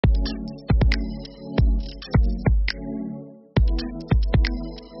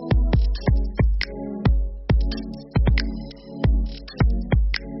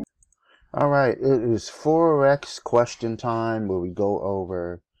right, it is Forex question time where we go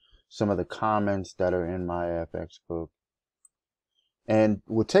over some of the comments that are in my FX book. And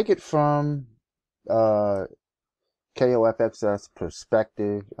we'll take it from KOFX's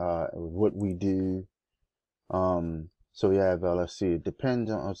perspective, what we do. So we have, let's see, it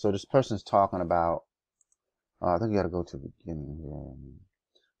depends on, so this person's talking about, I think you got to go to the beginning here.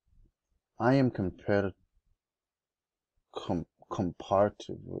 I am comparatively,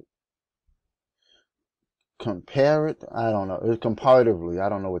 compare it, I don't know. Comparatively, I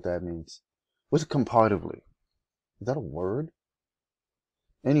don't know what that means. What's comparatively? Is that a word?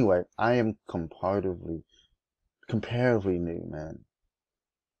 Anyway, I am comparatively new, man,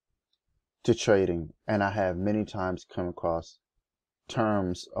 to trading, and I have many times come across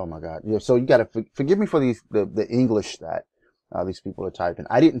terms. Oh my God, yeah. So you gotta forgive me for the English that these people are typing.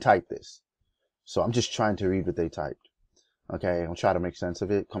 I didn't type this, so I'm just trying to read what they typed. Okay, I'll try to make sense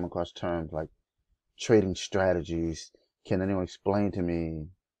of it. Come across terms like trading strategies. Can anyone explain to me?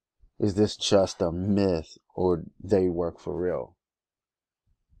 Is this just a myth or they work for real?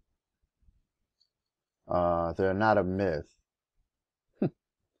 They're not a myth.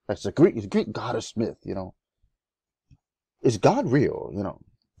 It's a Greek goddess myth, you know. Is God real, you know?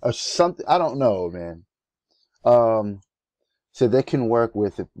 Or something, I don't know, man. So they can work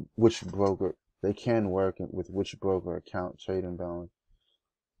with which broker, account trading balance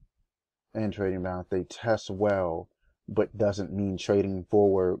and trading balance. They test well, but doesn't mean trading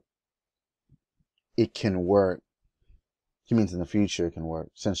forward it can work. He means in the future it can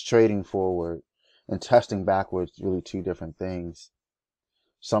work. Since trading forward and testing backwards really two different things.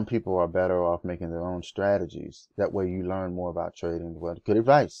 Some people are better off making their own strategies. That way you learn more about trading. Well, good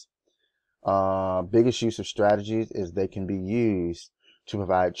advice. Biggest use of strategies is they can be used to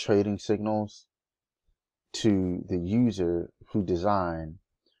provide trading signals to the user who design,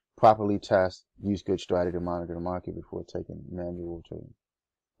 properly test, use good strategy to monitor the market before taking manual trading.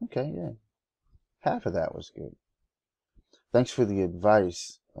 Okay, yeah. Half of that was good. Thanks for the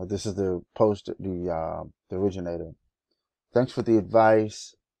advice. This is the originator. Thanks for the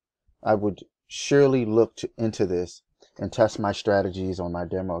advice. I would surely look into this and test my strategies on my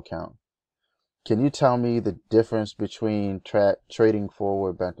demo account. Can you tell me the difference between trading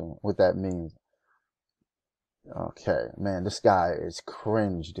forward betting, what that means? Okay, man, this guy is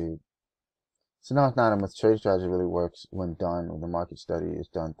cringe, dude. So no, it's not a trading strategy really works when the market study is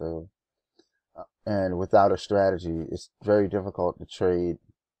done through. And without a strategy, it's very difficult to trade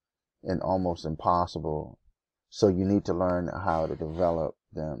and almost impossible. So you need to learn how to develop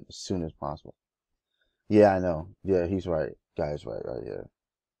them as soon as possible. Yeah, I know. Yeah, he's right. Guy's right, yeah.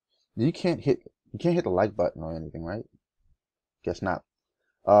 You can't hit the like button or anything, right? Guess not.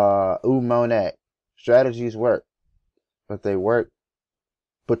 Monet. Strategies work. But to work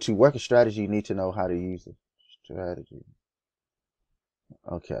a strategy, you need to know how to use the strategy.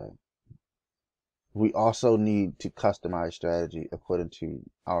 Okay. We also need to customize strategy according to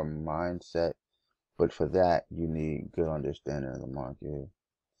our mindset. But for that, you need good understanding of the market.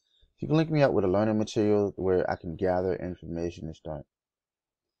 You can link me up with a learning material where I can gather information and start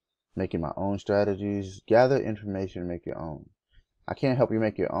making my own strategies. Gather information and make your own. I can't help you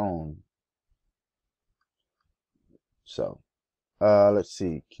make your own. So, let's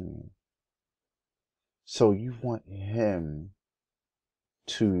see. So you want him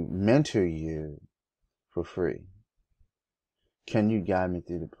to mentor you for free. Can you guide me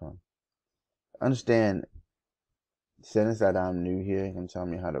through the problem? Understand, since that I'm new here, you can tell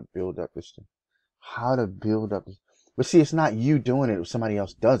me how to build up this thing. How to build up this. But see, it's not you doing it if somebody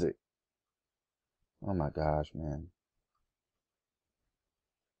else does it. Oh my gosh, man.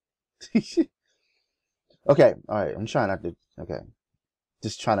 Okay, alright, I'm trying not to, okay.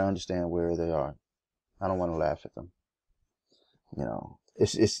 Just trying to understand where they are. I don't want to laugh at them. You know,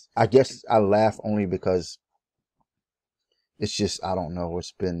 I guess I laugh only because it's just, I don't know,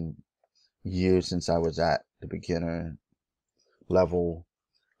 it's been years since I was at the beginner level.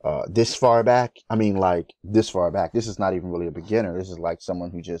 This far back, I mean, like, this far back, this is not even really a beginner. This is like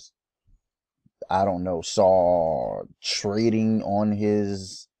someone who just, I don't know, saw trading on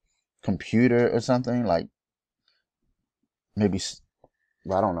his computer or something. Like, maybe,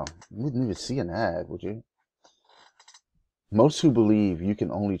 I don't know. You wouldn't even see an ad, would you? Most who believe you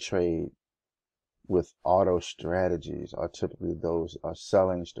can only trade with auto strategies are typically those are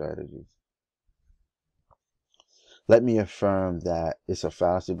selling strategies. Let me affirm that it's a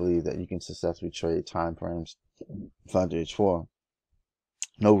fallacy to believe that you can successfully trade time frames under H4.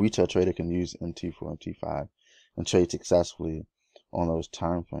 No retail trader can use MT4 and T5 and trade successfully on those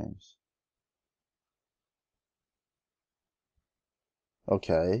time frames.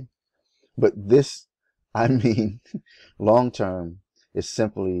 Okay. But this, I mean, long term is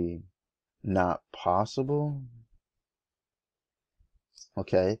simply not possible.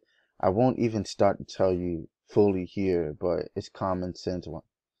 Okay, I won't even start to tell you fully here, but it's common sense.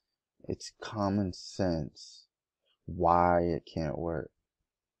 It's common sense why it can't work.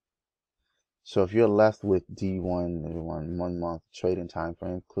 So if you're left with D1, 1 month trading time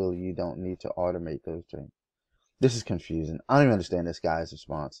frame, clearly you don't need to automate those trades. This is confusing. I don't even understand this guy's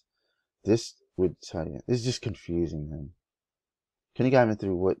response. This would tell you, it's just confusing, man. Can you guide me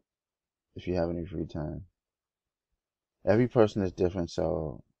through what, if you have any free time? Every person is different,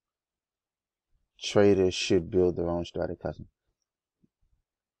 so traders should build their own strategy.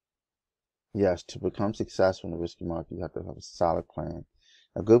 Yes, to become successful in the risky market, you have to have a solid plan.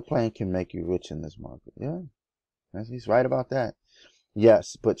 A good plan can make you rich in this market. Yeah, he's right about that.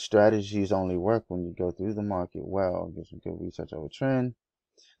 Yes, but strategies only work when you go through the market well, get some good research over trend.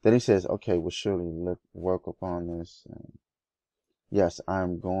 Then he says, okay, we'll surely work upon this. Yes, I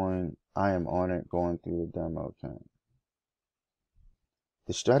am on it, going through the demo account.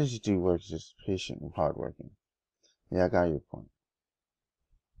 The strategy do work, just patient and hardworking. Yeah, I got your point.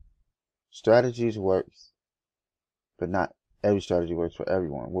 Strategies works, but not every strategy works for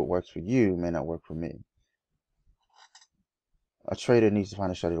everyone. What works for you may not work for me. A trader needs to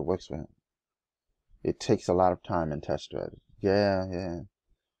find a strategy that works for him. It takes a lot of time and test strategy. Yeah.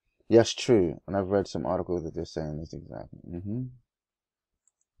 Yes, true. And I've read some articles that they're saying this exactly.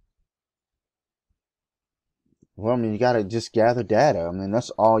 Well, I mean, you gotta just gather data. I mean,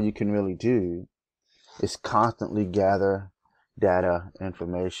 that's all you can really do, is constantly gather data,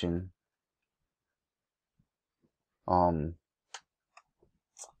 information. Are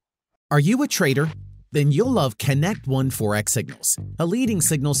you a trader? Then you'll love Connect One Forex Signals, a leading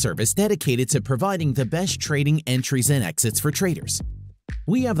signal service dedicated to providing the best trading entries and exits for traders.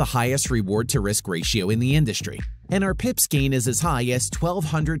 We have the highest reward to risk ratio in the industry, and our pips gain is as high as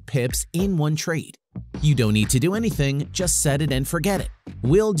 1,200 pips in one trade. You don't need to do anything, just set it and forget it.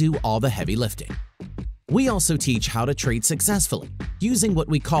 We'll do all the heavy lifting. We also teach how to trade successfully using what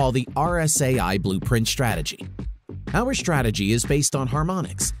we call the RSAI Blueprint strategy. Our strategy is based on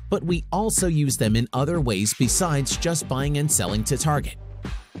harmonics, but we also use them in other ways besides just buying and selling to target.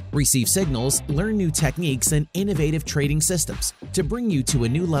 Receive signals, learn new techniques and innovative trading systems to bring you to a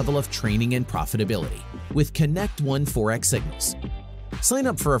new level of training and profitability with Connect One Forex Signals. Sign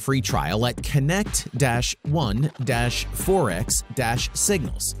up for a free trial at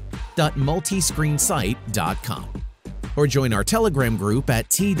connect-1-forex-signals.multiscreensite.com or join our Telegram group at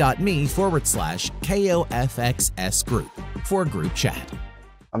t.me/KOFXS group for group chat.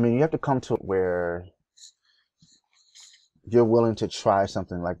 I mean, you have to come to where you're willing to try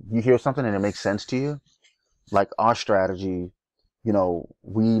something. Like, you hear something and it makes sense to you. Like our strategy,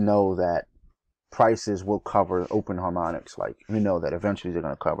 we know that prices will cover open harmonics. Like, we know that eventually they're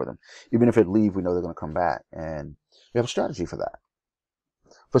going to cover them. Even if it leave, we know they're going to come back. And we have a strategy for that.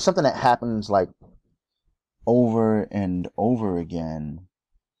 For something that happens like over and over again,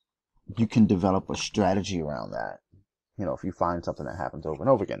 you can develop a strategy around that. If you find something that happens over and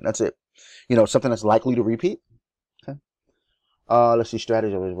over again, that's it. Something that's likely to repeat. Okay. Let's see.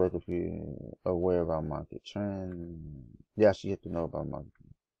 Strategy always work if you're aware about market trend. Yes, you have to know about market.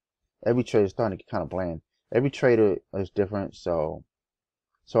 Every trader is starting to get kind of bland. Every trader is different, so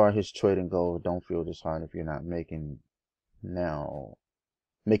are his trading goals. Don't feel disheartened if you're not making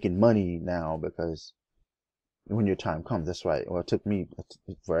money now, because when your time comes, that's right. Well, it took me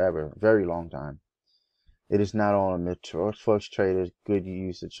forever, very long time. It is not all a myth. Forex traders, good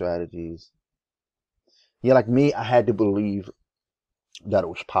use of strategies. Yeah, like me, I had to believe that it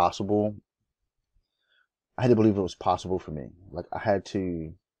was possible. I had to believe it was possible for me. Like, I had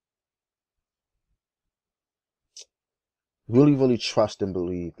to really, really trust and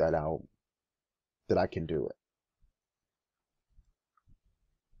believe that I can do it.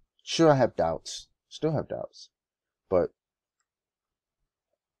 Sure, I have doubts. Still have doubts. But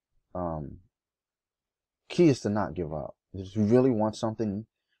key is to not give up. If you really want something,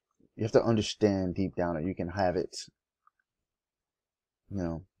 you have to understand deep down that you can have it.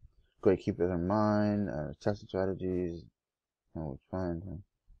 Great, keep it in mind. Testing strategies. Fine.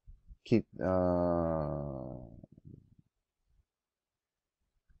 Keep.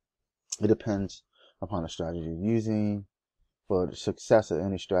 It depends upon the strategy you're using. For the success of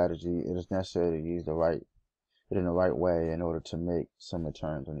any strategy, it is necessary to use it in the right way in order to make some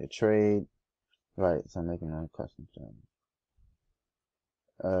returns on your trade. Right, so I'm making my own custom strategy.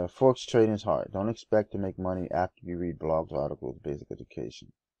 Forex trading is hard. Don't expect to make money after you read blogs, articles, basic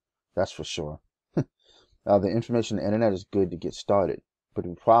education. That's for sure. The information on the internet is good to get started, but to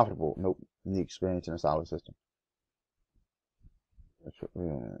be profitable, nope. You need experience in a solid system.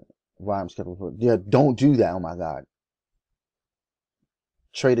 Why I'm skeptical. Yeah, don't do that. Oh my God.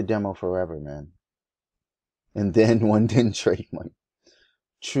 Trade a demo forever, man. And then one didn't trade money.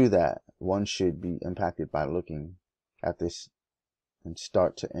 True that. One should be impacted by looking at this and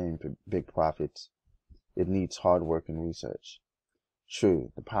start to aim for big profits. It needs hard work and research.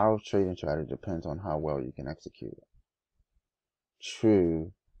 True. The power of trading strategy depends on how well you can execute it.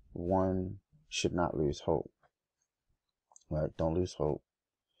 True. One should not lose hope. Right? Don't lose hope.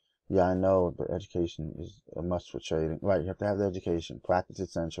 Yeah, I know, but education is a must for trading. Right, you have to have the education. Practice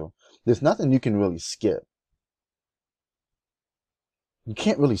essential. There's nothing you can really skip. You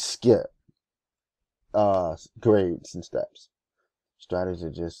can't really skip grades and steps. Strategies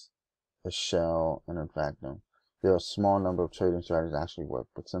are just a shell and in fact no. There are a small number of trading strategies that actually work,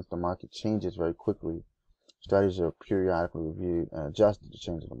 but since the market changes very quickly, strategies are periodically reviewed and adjusted to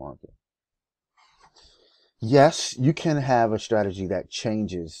change the market. Yes, you can have a strategy that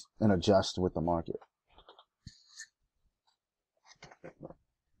changes and adjusts with the market.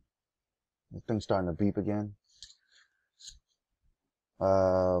 The thing's starting to beep again.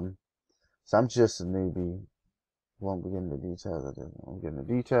 So I'm just a newbie. Won't be getting the details of this. Won't get into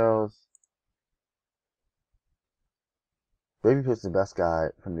details. Baby Pit's the best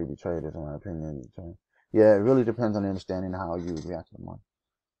guide for newbie traders, in my opinion. Yeah, it really depends on the understanding of how you react to the market.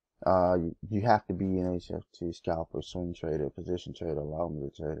 You have to be an HFT scalper, swing trader, position trader,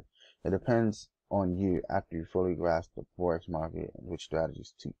 long-term trader. It depends on you after you fully grasp the Forex market and which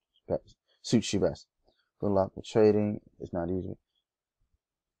strategies suits you best. Good luck with trading. It's not easy.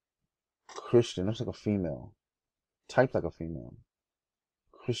 Christian, looks like a female. Typed like a female.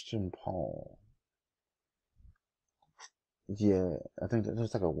 Christian Paul. Yeah, I think that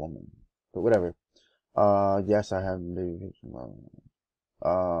looks like a woman. But whatever. Yes, I have baby picture.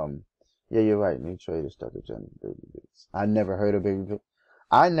 Yeah, you're right. New trader stuck with gender baby bits. I never heard of baby bits.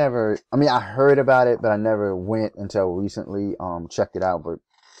 I mean, I heard about it, but I never went until recently, checked it out. But,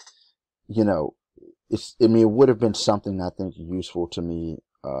 you know, I mean, it would have been something I think useful to me,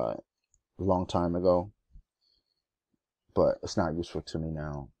 a long time ago, but it's not useful to me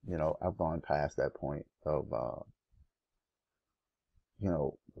now. You know, I've gone past that point of,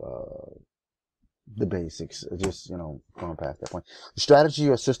 the basics, just, going past that point. Strategy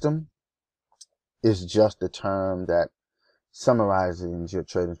or system is just a term that summarizes your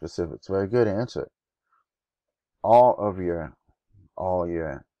trading specifics. Very good answer. All your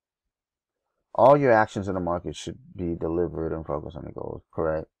actions in the market should be deliberate and focused on the goals.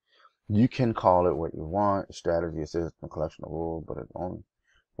 Correct. You can call it what you want, strategy, a system, a collection of rules, but it only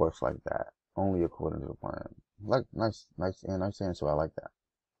works like that. Only according to the plan. Like, nice answer. I like that.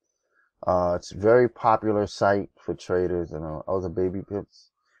 It's a very popular site for traders. The baby pips.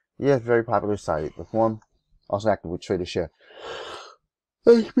 Yeah, it's a very popular site. The forum also active with Trader Share.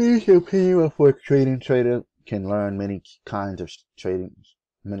 Experience your opinion of what trading trader can learn many kinds of trading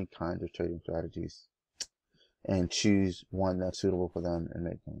strategies, and choose one that's suitable for them and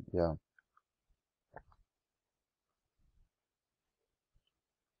make them. Yeah.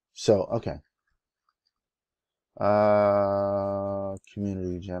 So okay.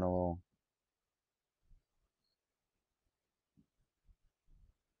 Community general.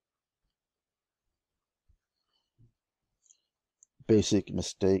 Basic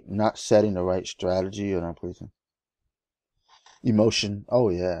mistake, not setting the right strategy or not pleasing. Emotion. Oh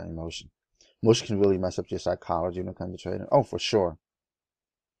yeah, emotion. Emotion can really mess up your psychology when it comes to trading. Oh, for sure.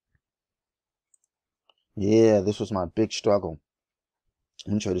 Yeah, this was my big struggle.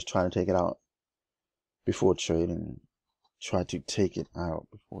 When traders trying to take it out before trading. Try to take it out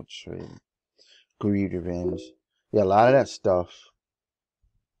before trading. Greed, revenge. Yeah, a lot of that stuff.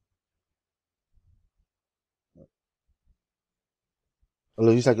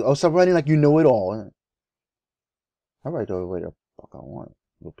 He's like, oh, stop writing like you know it all. I write the way the fuck I want.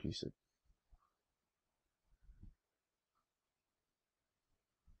 Little piece of.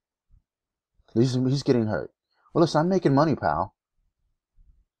 He's getting hurt. Well, listen, I'm making money, pal.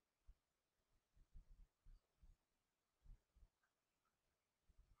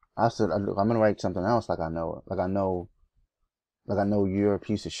 I said, I'm gonna write something else like I know it. Like I know you're a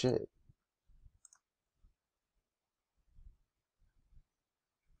piece of shit.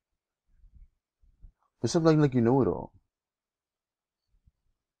 There's something like you know it all.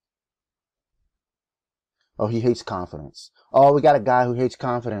 Oh, he hates confidence. Oh, we got a guy who hates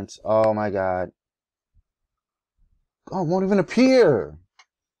confidence. Oh my God. Oh, it won't even appear.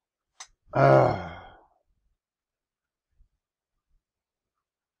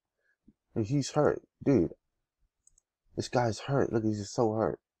 He's hurt. Dude, this guy's hurt. Look, he's just so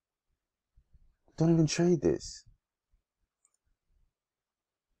hurt. Don't even trade this.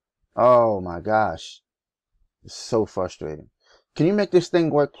 Oh my gosh. It's so frustrating. Can you make this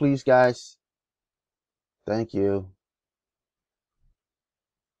thing work, please, guys? Thank you.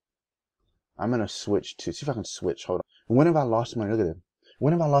 I'm gonna switch to, see if I can switch. Hold on. When have I lost money? Look at it.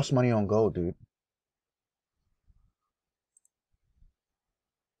 When have I lost money on gold, dude?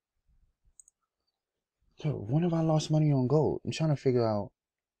 Yo, when have I lost money on gold? I'm trying to figure out.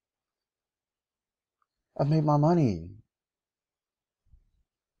 I've made my money.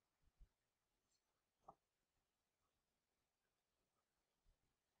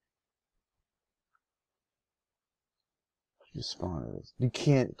 You spawn this. You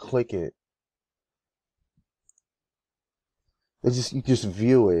can't click it. You just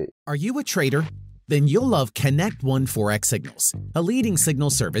view it. Are you a trader? Then you'll love Connect One Forex Signals, a leading signal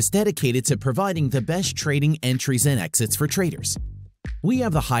service dedicated to providing the best trading entries and exits for traders. We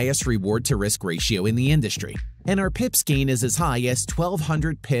have the highest reward to risk ratio in the industry, and our pips gain is as high as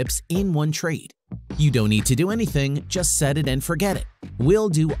 1,200 pips in one trade. You don't need to do anything, just set it and forget it. We'll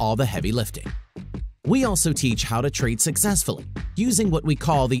do all the heavy lifting. We also teach how to trade successfully using what we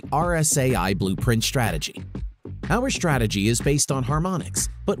call the RSAI blueprint strategy. Our strategy is based on harmonics,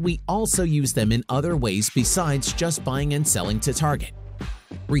 but we also use them in other ways besides just buying and selling to target.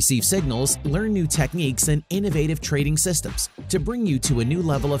 Receive signals, learn new techniques and innovative trading systems to bring you to a new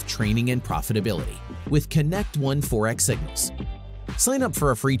level of training and profitability with Connect One Forex Signals. Sign up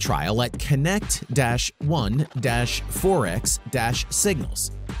for a free trial at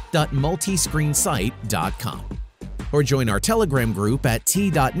connect-1-forex-signals.multiscreensite.com or join our Telegram group at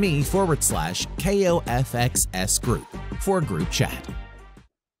t.me/KOFXS group for group chat.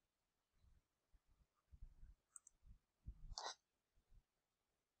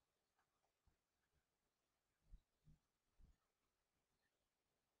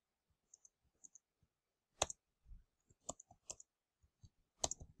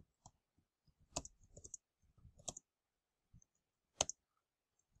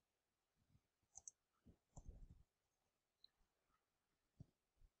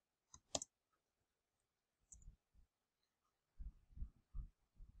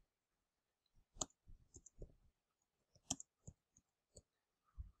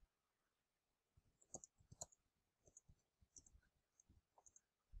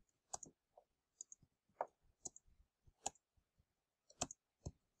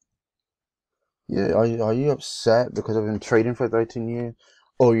 Yeah, are you upset because I've been trading for 13 years?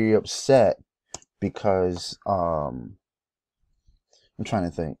 Or are you upset because, I'm trying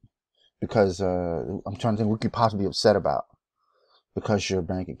to think. Because, I'm trying to think what you could possibly be upset about. Because your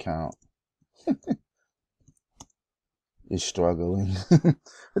bank account is struggling.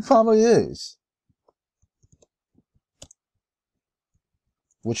 It probably is.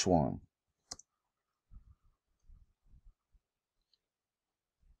 Which one?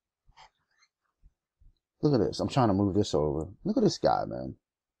 Look at this. I'm trying to move this over. Look at this guy, man.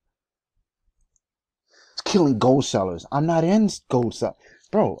 It's killing gold sellers. I'm not in gold sellers.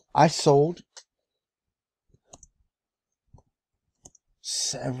 Bro, I sold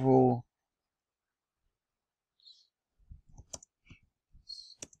several.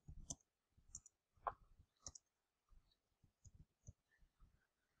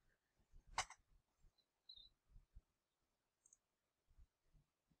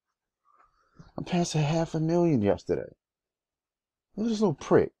 I passed $500,000 yesterday. Look at this little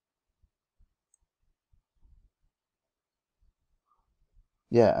prick.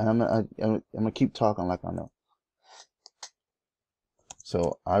 Yeah, and I'm gonna keep talking like I know.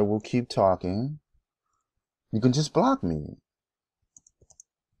 So I will keep talking. You can just block me.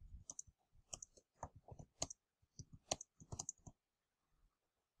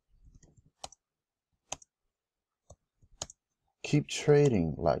 Keep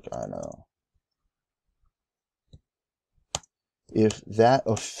trading like I know. If that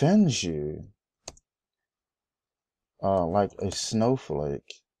offends you, like a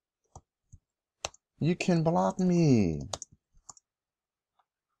snowflake, you can block me.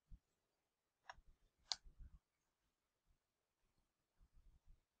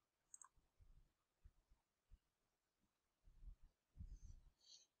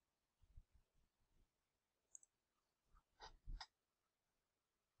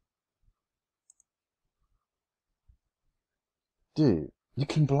 Dude, you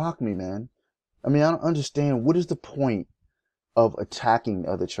can block me, man. I mean, I don't understand. What is the point of attacking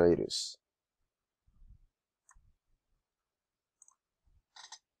other traders?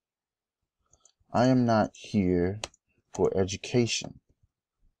 I am not here for education.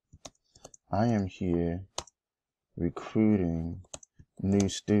 I am here recruiting new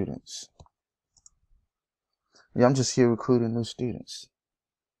students. Yeah, I'm just here recruiting new students.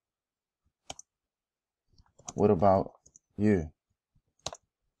 What about you?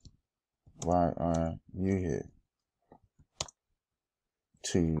 Why are you here?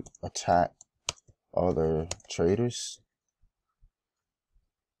 To attack other traders?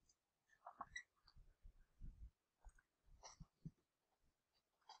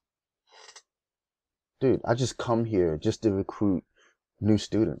 Dude, I just come here just to recruit new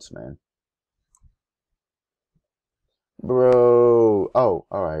students, man. Bro. Oh,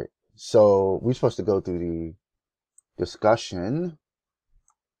 all right. So we're supposed to go through the discussion.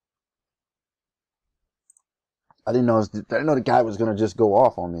 I didn't know the guy was gonna just go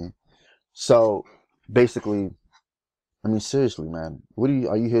off on me. So basically, I mean, seriously, man,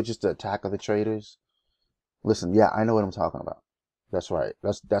 are you here just to attack other traders? Listen, yeah, I know what I'm talking about. That's right.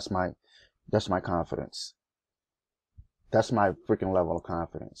 That's my confidence. That's my freaking level of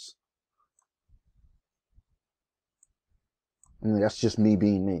confidence. I mean, that's just me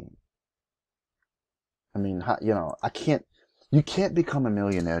being me. I mean, you can't become a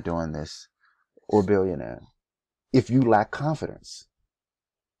millionaire doing this or billionaire if you lack confidence.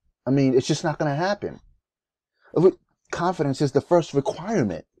 I mean, it's just not going to happen. Confidence is the first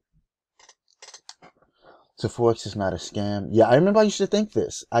requirement. So Forex is not a scam. Yeah, I remember I used to think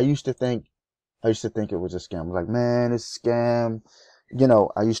this. I used to think it was a scam. I was like, man, it's a scam. You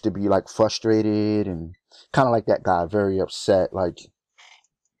know, I used to be like frustrated and kind of like that guy, very upset. Like,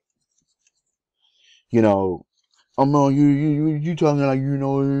 you know, oh no, you talking like, you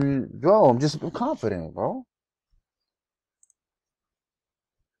know, bro, I'm confident, bro.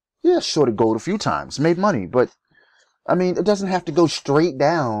 Yeah, sure to gold a few times, made money, but I mean, it doesn't have to go straight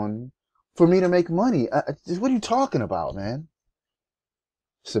down for me to make money. What are you talking about, man?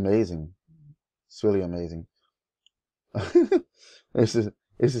 It's amazing. It's really amazing. It's a,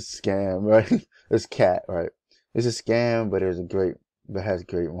 it's a scam, right? It's cat, right? It's a scam, but has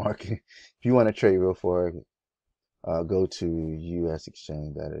great marketing. If you want to trade real Forex, go to U.S.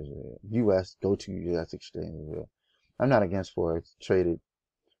 exchange. That is go to U.S. exchange. I'm not against Forex. Traded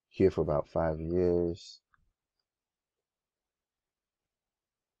here for about 5 years.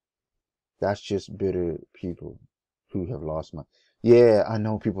 That's just bitter people who have lost money. Yeah, I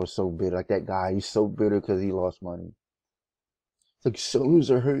know people are so bitter. Like that guy, he's so bitter because he lost money. It's like souls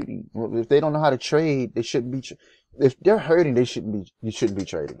are hurting. Well, if they don't know how to trade, they shouldn't be. If they're hurting, they shouldn't be. You shouldn't be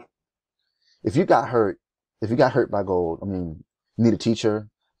trading. If you got hurt, if you got hurt by gold, I mean, you need a teacher.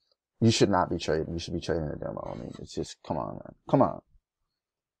 You should not be trading. You should be trading a demo. I mean, it's just come on, man. Come on,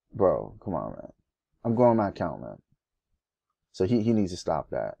 bro. Come on, man. I'm growing my account, man. So he needs to stop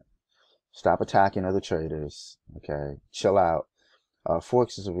that. Stop attacking other traders. Okay, chill out.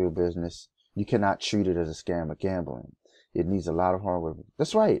 Forex is a real business. You cannot treat it as a scam or gambling. It needs a lot of hard work.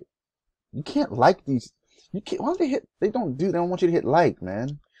 That's right. You can't like these. You can't. Why don't they hit? They don't want you to hit like, man.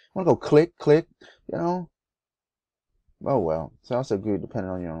 You want to go click, click. You know. Oh well. It's also good depending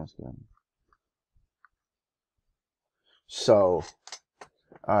on your own skill. So,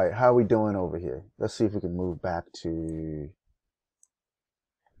 all right. How are we doing over here? Let's see if we can move back to.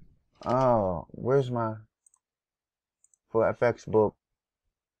 Oh, where's my for FX book?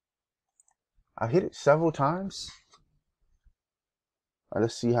 I hit it several times. All right,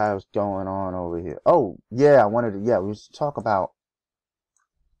 let's see how it's going on over here. Oh, yeah, we was to talk about.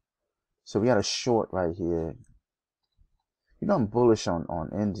 So we had a short right here. You know I'm bullish on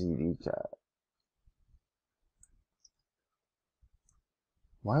NGD cat.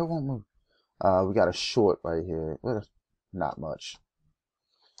 Why it won't move? We got a short right here. Not much.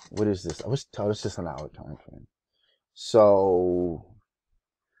 What is this? It's just an hour time frame. So,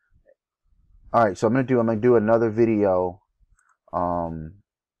 all right. So I'm gonna do another video.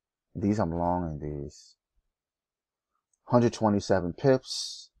 These I'm long in these. 127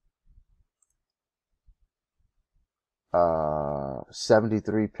 pips.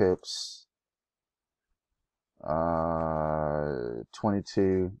 73 pips.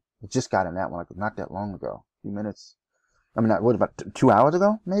 22. Just got in that one like not that long ago. A few minutes. I mean, what about 2 hours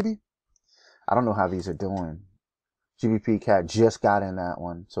ago? Maybe. I don't know how these are doing. GBP cat just got in that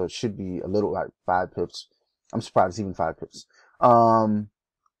one, so it should be a little like 5 pips. I'm surprised it's even 5 pips. I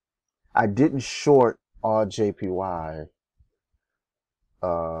didn't short RJPY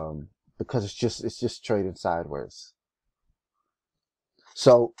because it's just trading sideways.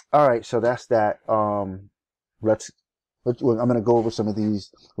 So all right, so that's that. I'm gonna go over some of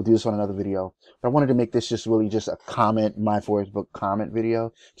these. We'll do this on another video. But I wanted to make this just really just a comment, my Forex book comment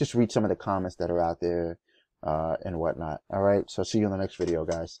video. Just read some of the comments that are out there and whatnot. All right, so see you in the next video,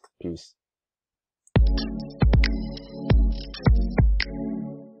 guys. Peace.